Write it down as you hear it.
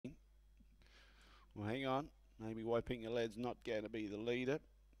Well, hang on. Maybe WAITPINGA lad's not going to be the leader.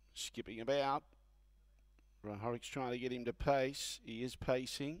 Skipping about. Hryhorec's trying to get him to pace. He is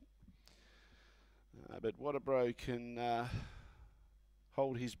pacing. But WHATABRO can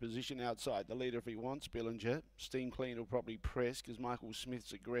hold his position outside the leader if he wants. Billinger. Steam Clean will probably press because Michael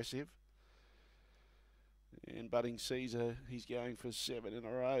Smith's aggressive. And Budding Caesar, he's going for 7 in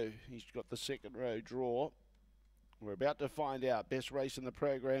a row. He's got the second row draw. We're about to find out. Best race in the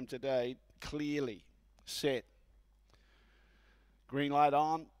program today. Clearly set. Green light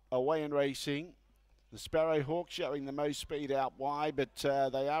on. Away and racing. The Sparrowhawk showing the most speed out wide, but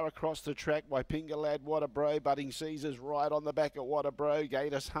they are across the track. WAITPINGA lad, WHATABRO. Budding Caesar's right on the back of WHATABRO.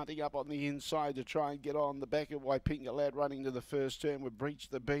 Gaita's hunting up on the inside to try and get on the back of WAITPINGA lad, running to the first turn. We've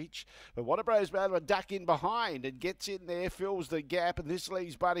breached the beach. But WHATABRO's able to duck in behind and gets in there, fills the gap, and this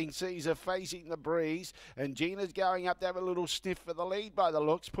leaves Budding Caesar facing the breeze. And Gina's going up to have a little sniff for the lead by the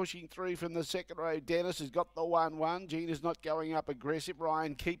looks, pushing through from the second row. Dennis has got the 1-1. Gina's not going up aggressive.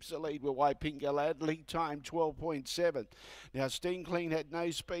 Ryan keeps the lead with WAITPINGA lad. Lead time 12.7. Now Steam Clean had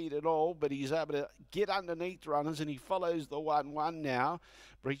no speed at all, but he's able to get underneath runners, and he follows the 1-1 now.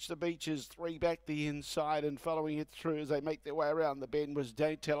 Breach the Beaches, 3 back the inside, and following it through as they make their way around the bend was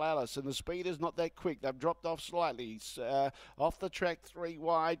Don't Tell Alice, and the speed is not that quick. They've dropped off slightly. Off the track 3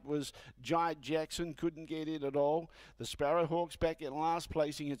 wide was Giant Jackson, couldn't get in at all. The Sparrowhawks back in last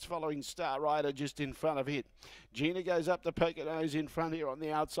placing. It's following Star Rider just in front of it. Gina goes up to Poconos in front here on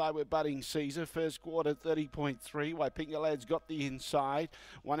the outside with Budding Caesar. First quarter 30.3. WAITPINGA lad's got the inside.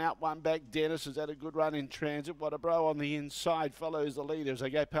 1 out, 1 back. Dennis has had a good run in transit. WHATABRO on the inside follows the leaders. They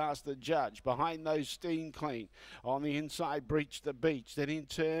go past the judge. Behind those, Steam Clean. On the inside, Breach the Beach. Then in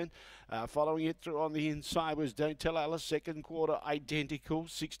turn, following it through on the inside was Don't Tell Alice. Second quarter identical.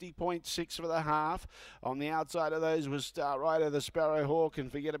 60.6 for the half. On the outside of those was Star Rider, the Sparrowhawk,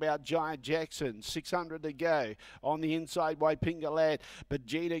 and forget about Giant Jackson. 600 to go. On the inside, WAITPINGA lad. But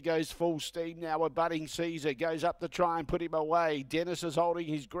Gina goes full steam now with Budding Caesar. Goes up to try and put him away. Dennis is holding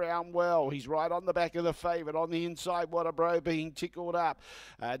his ground well. He's right on the back of the favourite. On the inside, WHATABRO being tickled up.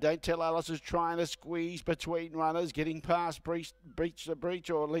 Don't Tell Alice is trying to squeeze between runners, getting past Breach the Breach,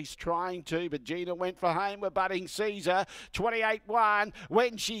 or at least trying to, but Gina went for home with Budding Caesar. 28-1.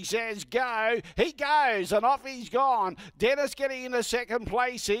 When she says go, he goes, and off he's gone. Dennis getting into second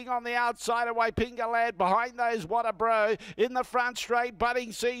placing on the outside of WAITPINGA lad. Behind those, WHATABRO. In the front straight,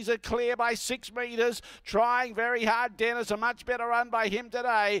 Budding Caesar clear by 6 metres. Trying very hard, Dennis. A much better run by him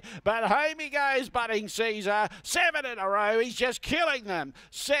today. But home he goes, Budding Caesar. 7 in a row. He's just killing them.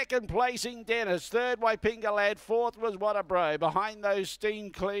 Second placing, Dennis. Third, WAITPINGA lad. Fourth was WHATABRO. Behind those,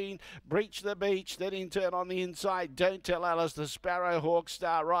 Steam Clean. Breach the Beach. Then in turn on the inside, Don't Tell Alice, the Sparrowhawk,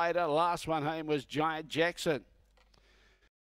 Star Rider. Last one home was Giant Jackson.